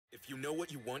you know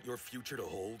what you want your future to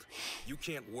hold, you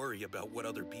can't worry about what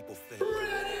other people think.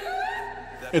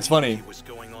 It's funny.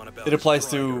 It applies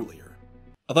to...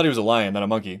 I thought he was a lion, not a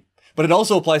monkey. But it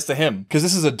also applies to him, because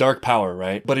this is a dark power,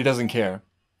 right? But he doesn't care.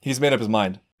 He's made up his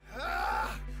mind.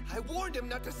 I warned him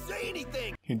not to say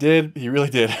anything! He did. He really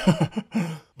did.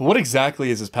 But what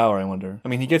exactly is his power, I wonder? I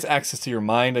mean, he gets access to your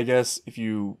mind, I guess, if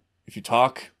you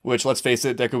talk. Which, let's face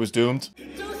it, Deku was doomed.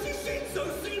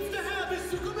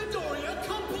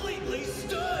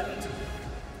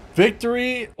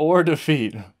 Victory or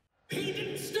defeat? He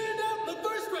didn't stand out in the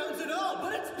first rounds at all,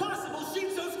 but it's possible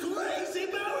Shinso's crazy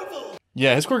powerful!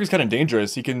 Yeah, his quirk is kind of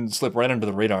dangerous. He can slip right under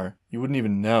the radar. You wouldn't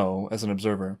even know as an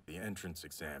observer. The entrance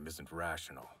exam isn't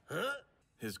rational. Huh?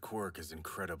 His quirk is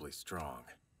incredibly strong,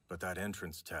 but that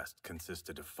entrance test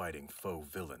consisted of fighting faux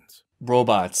villains.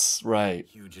 Robots, right.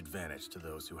 Huge advantage to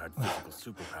those who had physical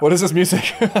superpowers. What is this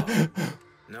music?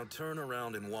 Now turn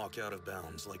around and walk out of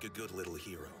bounds like a good little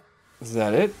hero. Is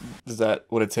that it? Is that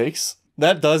what it takes?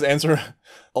 That does answer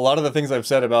a lot of the things I've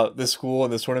said about this school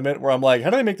and this tournament, where I'm like,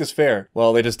 how do they make this fair?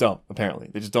 Well, they just don't,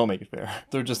 apparently. They just don't make it fair.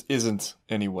 There just isn't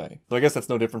any way. So I guess that's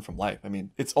no different from life. I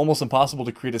mean, it's almost impossible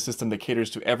to create a system that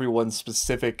caters to everyone's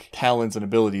specific talents and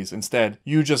abilities. Instead,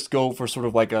 you just go for sort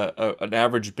of like an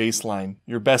average baseline,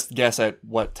 your best guess at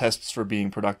what tests for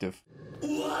being productive.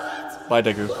 What? Bye,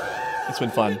 Deku. It's been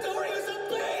fun.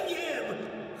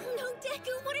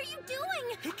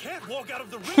 Walk out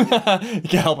of the ring. He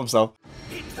can't help himself.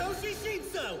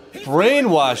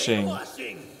 Brainwashing.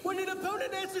 When an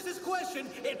opponent answers his question,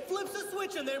 it flips a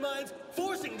switch in their minds,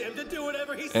 forcing them to do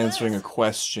whatever he says. Answering a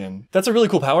question. That's a really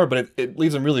cool power, but it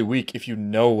leaves him really weak if you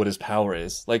know what his power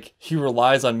is. Like, he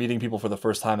relies on meeting people for the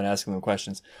first time and asking them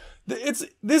questions.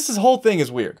 This whole thing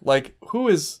is weird. Like, who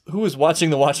is watching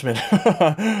the Watchmen?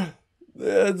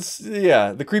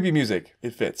 Yeah, the creepy music.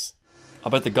 It fits. I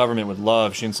bet the government would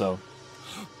love Shinso.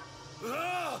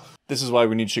 This is why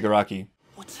we need Shigaraki.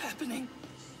 What's happening?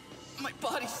 My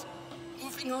body's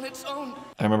moving on its own.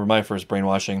 I remember my first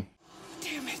brainwashing.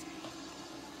 Damn it.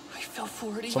 I fell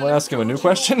for it. Someone ask him a new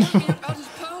question?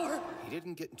 He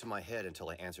didn't get into my head until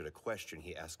I answered a question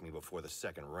he asked me before the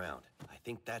second round. I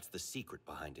think that's the secret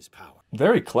behind his power.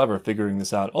 Very clever figuring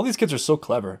this out. All these kids are so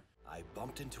clever. I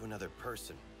bumped into another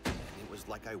person, and it was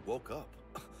like I woke up.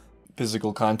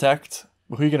 Physical contact?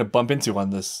 Who are you going to bump into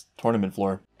on this tournament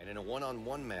floor? And in a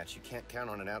one-on-one match, you can't count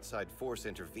on an outside force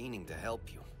intervening to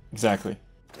help you. Exactly.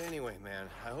 Anyway, man,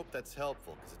 I hope that's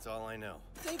helpful, because it's all I know.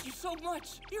 Thank you so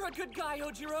much. You're a good guy,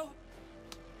 Ojiro.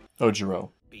 Ojiro.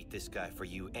 Beat this guy for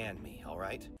you and me, all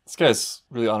right? This guy's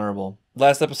really honorable.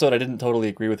 Last episode, I didn't totally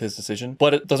agree with his decision,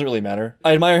 but it doesn't really matter.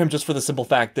 I admire him just for the simple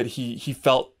fact that he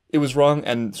felt it was wrong,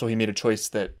 and so he made a choice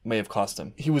that may have cost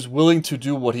him. He was willing to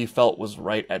do what he felt was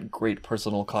right at great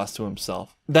personal cost to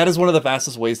himself. That is one of the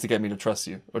fastest ways to get me to trust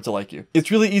you, or to like you.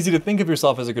 It's really easy to think of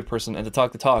yourself as a good person and to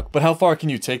talk the talk, but how far can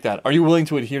you take that? Are you willing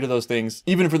to adhere to those things,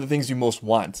 even for the things you most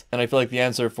want? And I feel like the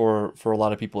answer for a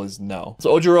lot of people is no.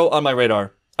 So Ojiro on my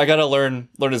radar. I gotta learn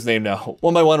his name now.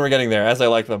 One by one, we're getting there, as I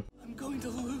like them. I'm going to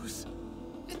lose.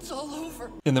 It's all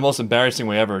over. In the most embarrassing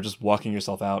way ever, just walking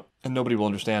yourself out, and nobody will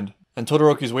understand. And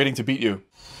Todoroki's waiting to beat you.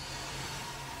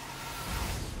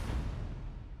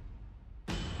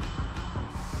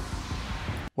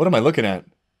 What am I looking at?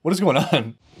 What is going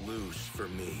on? Lose for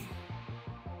me.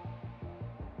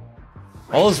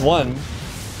 All is one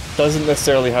doesn't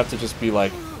necessarily have to just be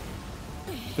like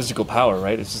physical power,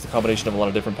 right? It's just a combination of a lot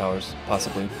of different powers,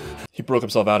 possibly. He broke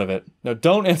himself out of it. Now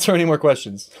don't answer any more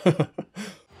questions.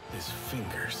 His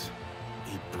fingers.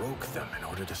 He broke them in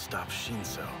order to stop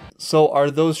Shinso. So are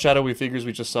those shadowy figures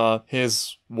we just saw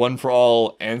his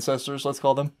one-for-all ancestors, let's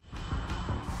call them?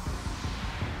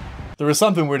 There was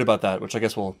something weird about that, which I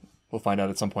guess we'll find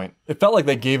out at some point. It felt like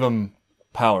they gave him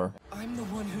power. I'm the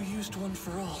one who used one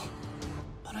for all,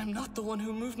 but I'm not the one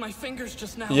who moved my fingers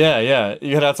just now. Yeah,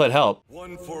 you had outside help.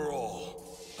 One for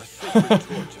all. A sacred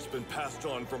torch has been passed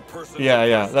on from person to Yeah,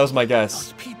 person. that was my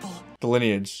guess. Those people. The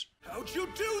lineage. How'd you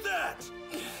do that?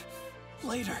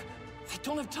 Later. I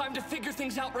don't have time to figure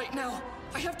things out right now.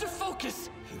 I have to focus.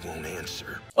 He won't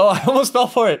answer. Oh, I almost fell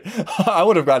for it. I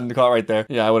would have gotten the caught right there.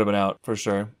 Yeah, I would have been out, for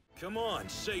sure. Come on,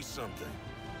 say something.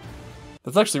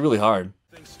 That's actually really hard.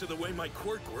 Thanks to the way my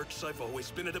quirk works, I've always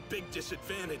been at a big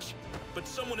disadvantage. But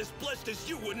someone as blessed as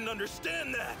you wouldn't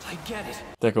understand that. I get it.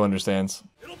 Deku understands.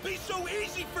 It'll be so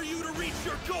easy for you to reach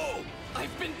your goal.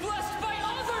 I've been blessed by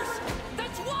others.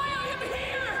 That's why I am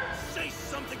here. Say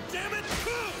something, damn it.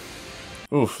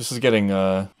 Oof, this is getting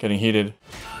heated.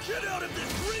 Get out of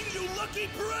this ring, you lucky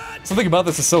brat. Something about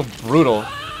this is so brutal.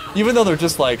 Even though they're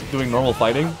just like doing normal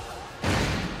fighting,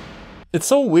 It's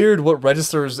so weird what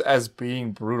registers as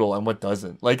being brutal and what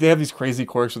doesn't. Like, they have these crazy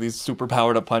quirks with these super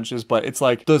powered up punches, but it's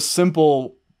like the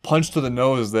simple punch to the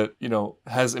nose that, you know,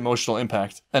 has emotional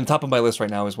impact. And top of my list right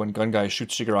now is when Gun Guy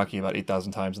shoots Shigaraki about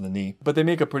 8,000 times in the knee. But they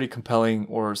make a pretty compelling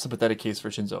or sympathetic case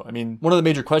for Shinzo. I mean, one of the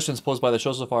major questions posed by the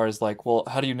show so far is like, well,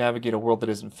 how do you navigate a world that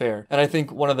isn't fair? And I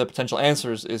think one of the potential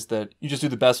answers is that you just do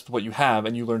the best with what you have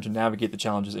and you learn to navigate the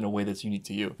challenges in a way that's unique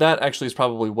to you. That actually is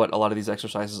probably what a lot of these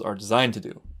exercises are designed to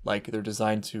do. Like, they're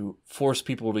designed to force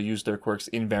people to use their quirks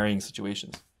in varying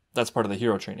situations. That's part of the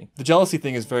hero training. The jealousy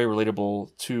thing is very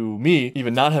relatable to me,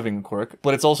 even not having a quirk,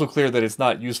 but it's also clear that it's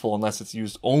not useful unless it's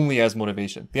used only as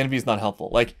motivation. The envy is not helpful.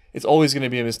 Like, it's always going to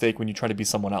be a mistake when you try to be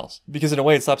someone else. Because in a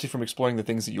way, it stops you from exploring the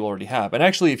things that you already have. And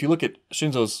actually, if you look at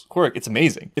Shinzo's quirk, it's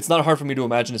amazing. It's not hard for me to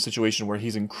imagine a situation where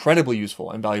he's incredibly useful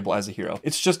and valuable as a hero.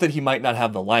 It's just that he might not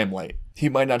have the limelight. He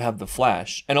might not have the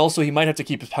flash. And also, he might have to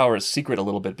keep his power a secret a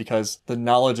little bit because the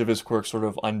knowledge of his quirk sort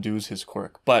of undoes his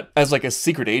quirk. But as like a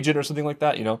secret agent or something like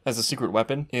that, you know, as a secret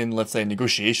weapon in, let's say,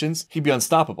 negotiations, he'd be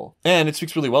unstoppable. And it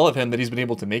speaks really well of him that he's been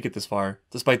able to make it this far,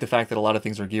 despite the fact that a lot of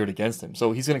things are geared against him.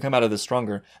 So he's going to come out of this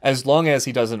stronger, as long as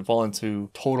he doesn't fall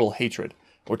into total hatred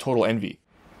or total envy.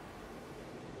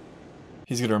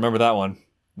 He's going to remember that one.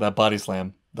 That body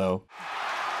slam, though.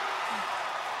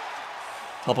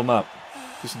 Help him up.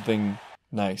 Do something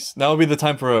nice. Now would be the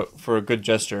time for a good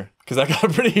gesture, because that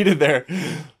got pretty heated there.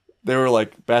 They were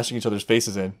like bashing each other's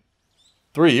faces in.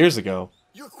 3 years ago.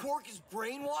 Your quirk is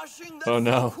brainwashing? That's Oh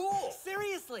no. so cool.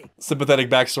 Seriously. Sympathetic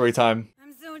backstory time.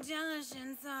 I'm so jealous,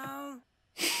 Shinzo.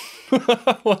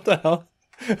 What the hell?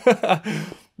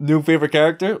 New favorite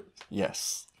character?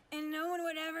 Yes. And no one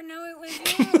would ever know it was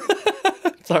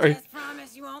you. Sorry. Just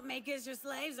promise you won't make us your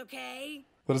slaves, okay?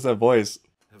 What is that voice?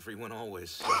 Everyone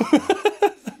always.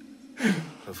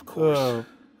 Of course. Oh.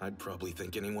 I'd probably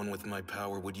think anyone with my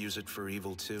power would use it for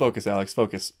evil too. Focus, Alex,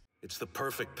 focus. It's the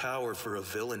perfect power for a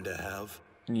villain to have.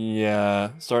 Yeah,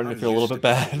 starting to I'm feel a little used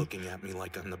bit to people bad. looking at me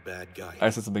like I'm the bad guy.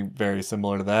 I said something very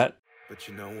similar to that. But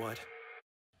you know what?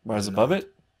 Rise I'm above not.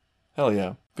 it? Hell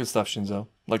yeah. Good stuff, Shinzo.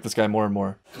 Like this guy more and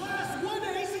more. Class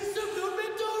 1A Shizuku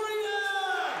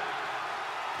Midoriya!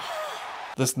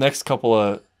 This next couple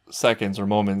of seconds or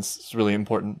moments is really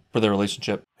important for their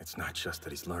relationship. It's not just that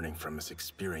he's learning from his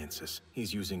experiences.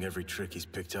 He's using every trick he's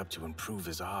picked up to improve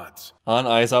his odds. On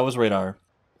Aizawa's radar.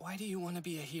 Why do you want to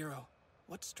be a hero?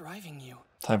 What's driving you?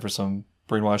 Time for some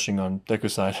brainwashing on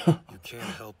Deku's side. You can't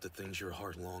help the things your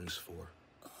heart longs for.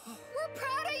 We're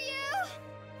proud of you!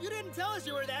 You didn't tell us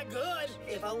you were that good.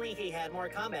 If only he had more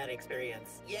combat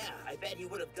experience. Yeah, I bet he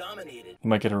would have dominated. He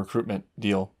might get a recruitment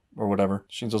deal or whatever.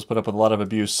 Shinzo's put up with a lot of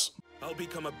abuse. I'll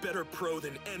become a better pro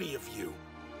than any of you.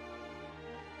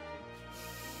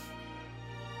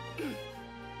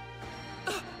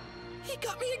 He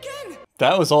got me again!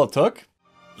 That was all it took?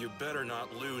 You better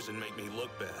not lose and make me look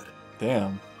bad.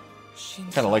 Damn.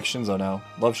 Shinzo. Kind of like Shinzo now.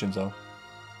 Love Shinzo.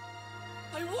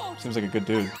 I won't! Seems like a good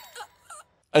dude.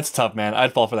 It's tough, man.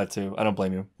 I'd fall for that too. I don't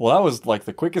blame you. Well, that was like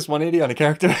the quickest 180 on a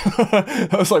character.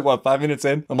 That was like, what, 5 minutes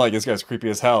in? I'm like, this guy's creepy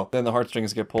as hell. Then the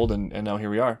heartstrings get pulled and now here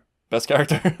we are. Best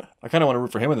character. I kind of want to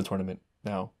root for him in the tournament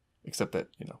now. Except that,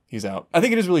 you know, he's out. I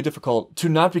think it is really difficult to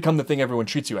not become the thing everyone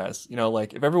treats you as. You know,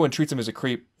 like, if everyone treats him as a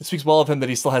creep, it speaks well of him that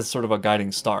he still has sort of a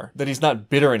guiding star. That he's not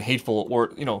bitter and hateful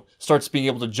or, you know, starts being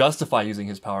able to justify using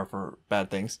his power for bad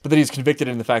things. But that he's convicted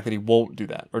in the fact that he won't do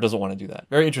that or doesn't want to do that.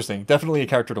 Very interesting. Definitely a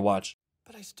character to watch.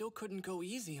 But I still couldn't go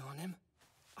easy on him.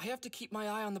 I have to keep my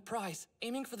eye on the prize,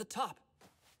 aiming for the top.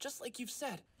 Just like you've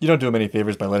said. You don't do him any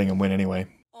favors by letting him win anyway.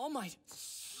 All Might.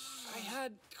 I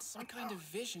had some kind of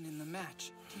vision in the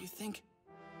match. Do you think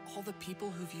all the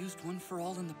people who've used One for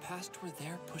All in the past were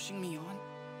there pushing me on?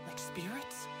 Like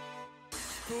spirits?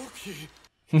 Spooky.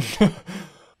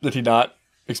 Did he not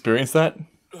experience that?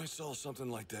 I saw something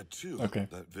like that too. Okay.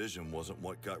 That vision wasn't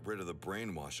what got rid of the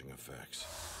brainwashing effects.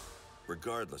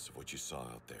 Regardless of what you saw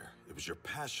out there, it was your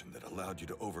passion that allowed you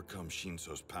to overcome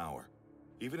Shinso's power.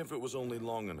 Even if it was only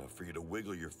long enough for you to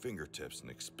wiggle your fingertips and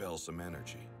expel some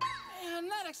energy. Man,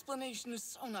 that explanation is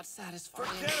so not satisfying.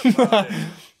 Forget about it!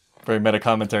 Very meta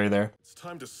commentary there. It's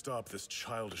time to stop this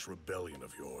childish rebellion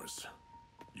of yours.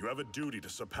 You have a duty to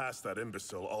surpass that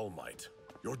imbecile All Might.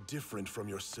 You're different from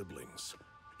your siblings.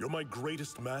 You're my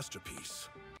greatest masterpiece.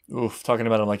 Oof, talking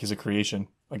about him like he's a creation.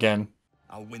 Again.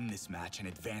 I'll win this match and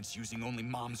advance using only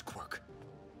Mom's quirk.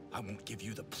 I won't give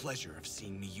you the pleasure of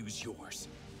seeing me use yours.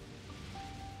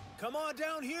 Come on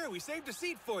down here. We saved a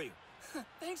seat for you.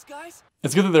 Thanks, guys.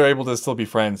 It's good that they're able to still be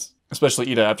friends.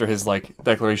 Especially Ida after his, like,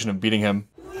 declaration of beating him.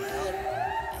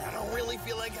 I don't really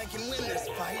feel like I can win this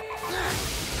fight.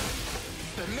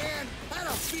 But man, I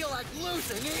don't feel like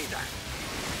losing either.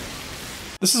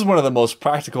 This is one of the most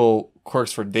practical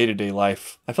quirks for day-to-day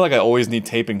life. I feel like I always need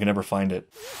tape and can never find it.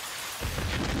 Is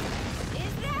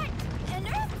that an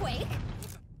earthquake?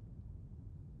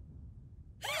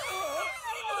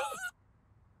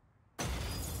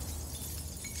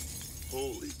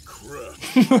 Holy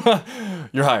crap.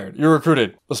 You're hired. You're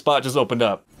recruited. The spot just opened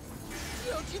up.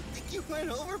 Don't you think you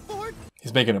went overboard?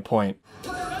 He's making a point.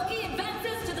 Todoroki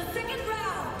advances to the second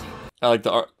round. I like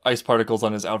the ice particles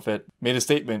on his outfit. Made a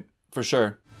statement, for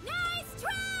sure. Nice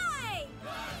try!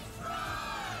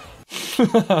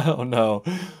 Oh no.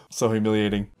 So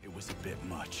humiliating. It was a bit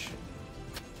much.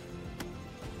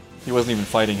 He wasn't even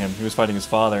fighting him. He was fighting his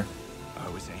father. I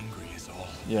was angry is all.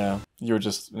 Yeah, you were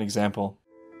just an example.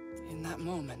 In that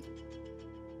moment,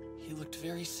 he looked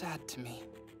very sad to me.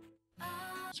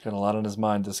 He's got a lot on his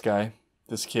mind, this guy.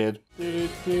 This kid.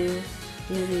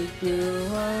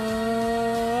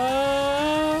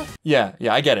 Yeah,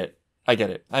 I get it. I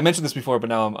get it. I mentioned this before, but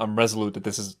now I'm resolute that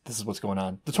this is what's going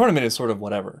on. The tournament is sort of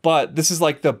whatever, but this is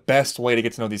like the best way to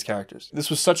get to know these characters. This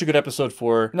was such a good episode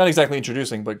for, not exactly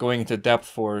introducing, but going into depth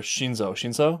for Shinzo.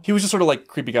 Shinzo? He was just sort of like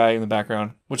creepy guy in the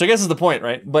background, which I guess is the point,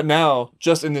 right? But now,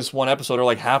 just in this one episode, or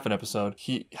like half an episode,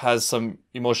 he has some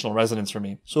emotional resonance for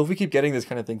me. So if we keep getting this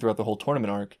kind of thing throughout the whole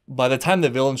tournament arc, by the time the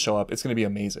villains show up, it's going to be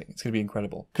amazing. It's going to be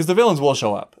incredible. Because the villains will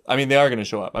show up. I mean, they are going to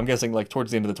show up. I'm guessing like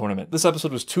towards the end of the tournament. This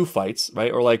episode was 2 fights,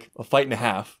 right? Or like a fight and a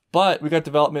half. But we got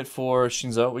development for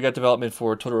Shinzo. We got development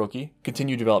for Todoroki.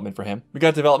 Continued development for him. We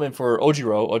got development for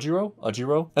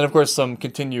Ojiro. And of course, some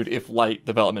continued, if light,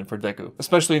 development for Deku.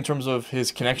 Especially in terms of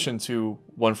his connection to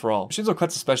One For All. Shinzo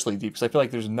cuts especially deep, because I feel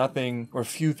like there's nothing, or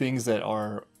few things that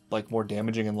are like more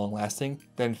damaging and long lasting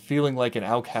than feeling like an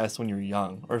outcast when you're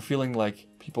young, or feeling like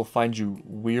people find you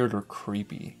weird or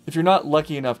creepy. If you're not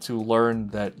lucky enough to learn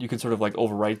that you can sort of like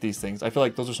overwrite these things, I feel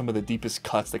like those are some of the deepest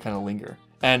cuts that kind of linger.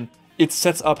 And it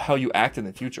sets up how you act in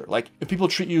the future. Like, if people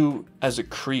treat you as a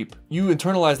creep, you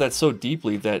internalize that so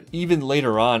deeply that even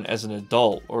later on as an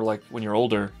adult, or like when you're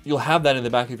older, you'll have that in the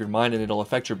back of your mind and it'll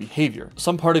affect your behavior.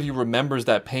 Some part of you remembers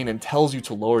that pain and tells you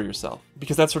to lower yourself,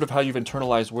 because that's sort of how you've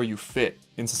internalized where you fit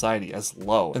in society, as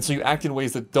low. And so you act in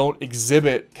ways that don't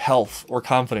exhibit health or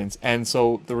confidence. And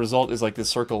so the result is like this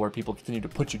circle where people continue to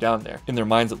put you down there, in their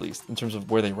minds at least, in terms of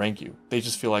where they rank you. They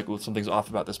just feel like, well, something's off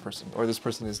about this person, or this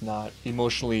person is not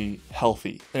emotionally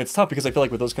healthy. And it's tough because I feel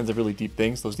like with those kinds of really deep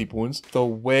things, those deep wounds, the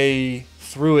way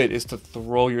through it is to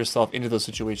throw yourself into those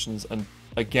situations and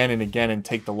again and again and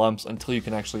take the lumps until you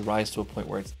can actually rise to a point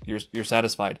where you're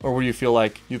satisfied, or where you feel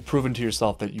like you've proven to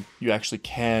yourself that you actually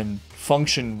can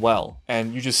function well,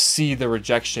 and you just see the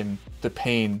rejection, the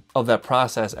pain of that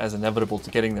process as inevitable to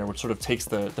getting there, which sort of takes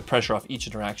the pressure off each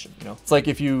interaction, you know? It's like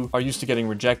if you are used to getting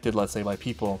rejected, let's say by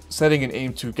people, setting an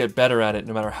aim to get better at it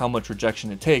no matter how much rejection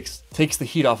it takes the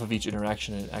heat off of each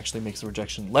interaction, and it actually makes the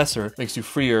rejection lesser, makes you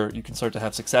freer, you can start to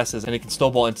have successes, and it can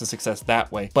snowball into success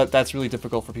that way. But that's really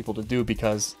difficult for people to do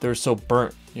because they're so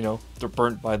burnt, you know? They're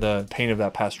burnt by the pain of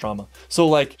that past trauma. So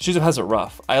like, Shinzo has it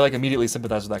rough. I like immediately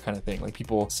sympathize with that kind of thing. Like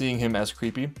people seeing him as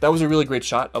creepy. That was a really great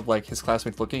shot of like his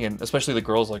classmates looking, and especially the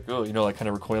girls like, oh, you know, like kind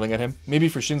of recoiling at him. Maybe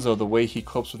for Shinzo, the way he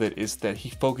copes with it is that he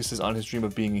focuses on his dream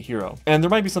of being a hero. And there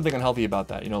might be something unhealthy about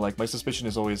that. You know, like my suspicion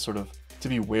is always sort of to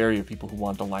be wary of people who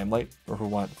want the limelight, or who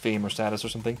want fame or status or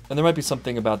something. And there might be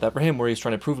something about that for him where he's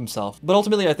trying to prove himself. But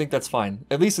ultimately, I think that's fine.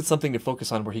 At least it's something to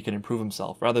focus on where he can improve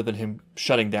himself, rather than him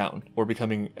shutting down or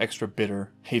becoming extra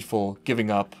bitter, hateful,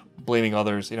 giving up, blaming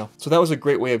others, you know. So that was a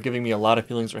great way of giving me a lot of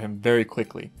feelings for him very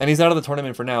quickly. And he's out of the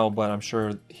tournament for now, but I'm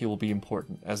sure he will be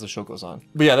important as the show goes on.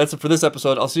 But yeah, that's it for this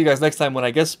episode. I'll see you guys next time when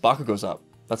I guess Bakugo's up.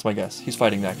 That's my guess. He's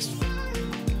fighting next.